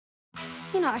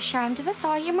You're not ashamed of us,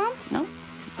 are you, Mum? No,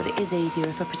 but it is easier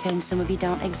if I pretend some of you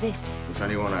don't exist. If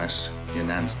anyone asks, your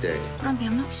nan's dead. Granby,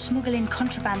 I'm not smuggling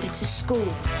contraband into school.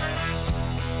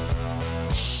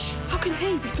 Shh! How can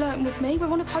he be flirting with me? We're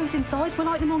on opposing sides. We're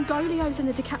like the Mongolios and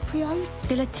the DiCaprios.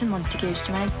 Billets and Montagues,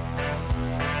 Jermaine.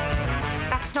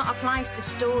 That's not a place to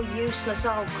store useless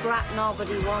old crap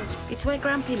nobody wants. It's where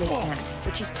Grampy lives now,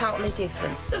 which is totally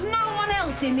different. There's no one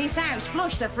else in this house.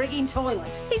 Flush the frigging toilet.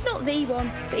 He's not the one,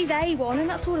 but he's a one, and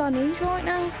that's all I need right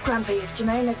now. Grampy, if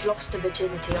Jermaine had lost her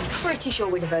virginity, I'm pretty sure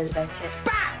we'd have heard about it.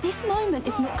 Bah! This moment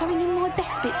is not going in my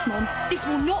best bits, Mum. This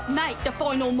will not make the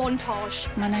final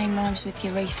montage. My name rhymes with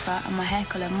urethra, and my hair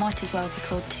colour might as well be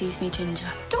called Tease Me Ginger.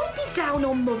 Don't be down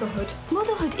on motherhood.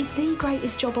 Motherhood is the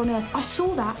greatest job on earth. I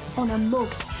saw that on a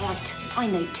mug. Right, I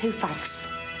need 2 facts.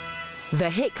 The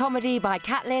hit comedy by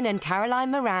Caitlin and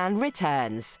Caroline Moran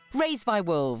returns. Raised by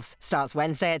Wolves starts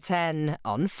Wednesday at 10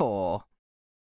 on 4.